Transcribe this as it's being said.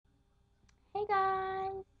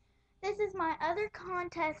is my other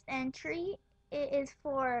contest entry. It is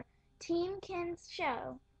for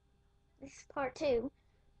Teamkinzshow. This is part 2.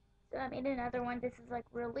 So I made another one. This is like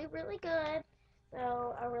really, really good.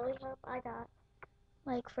 So I really hope I got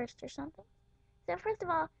like first or something. So first of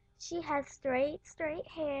all, she has straight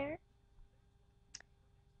hair.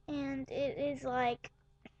 And it is like,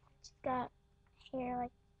 she's got hair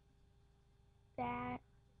like that.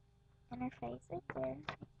 And her face right there,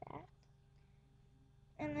 like that.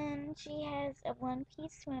 And then she has a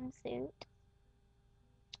one-piece swimsuit.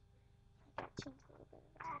 I gotta change a little bit of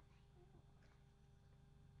that.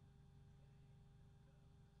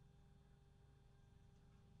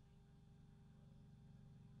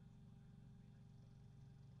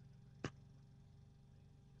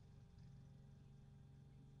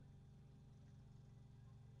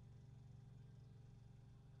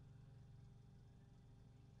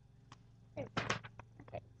 There we go.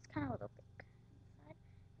 Okay, it's kind of a little big inside.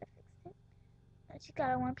 I fixed it. She's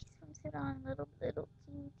got a one-piece swimsuit on, little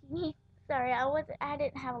teeny. Sorry, I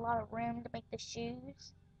didn't have a lot of room to make the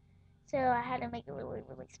shoes, so I had to make it really,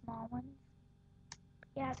 really small ones.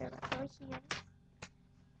 Yeah, they're like really huge.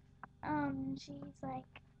 She's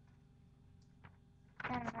like,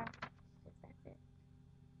 I don't know, that's it.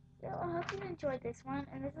 So I hope you enjoyed this one,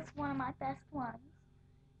 and this is one of my best ones.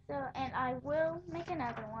 So, and I will make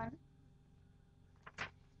another one.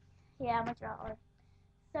 Yeah, I'm a drawer.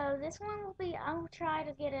 So this one will be, I'll try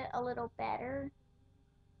to get it a little better.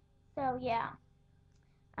 So yeah,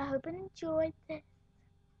 I hope you enjoyed this.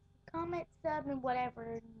 Comment, sub, and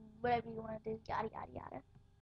whatever you want to do, yada yada yada.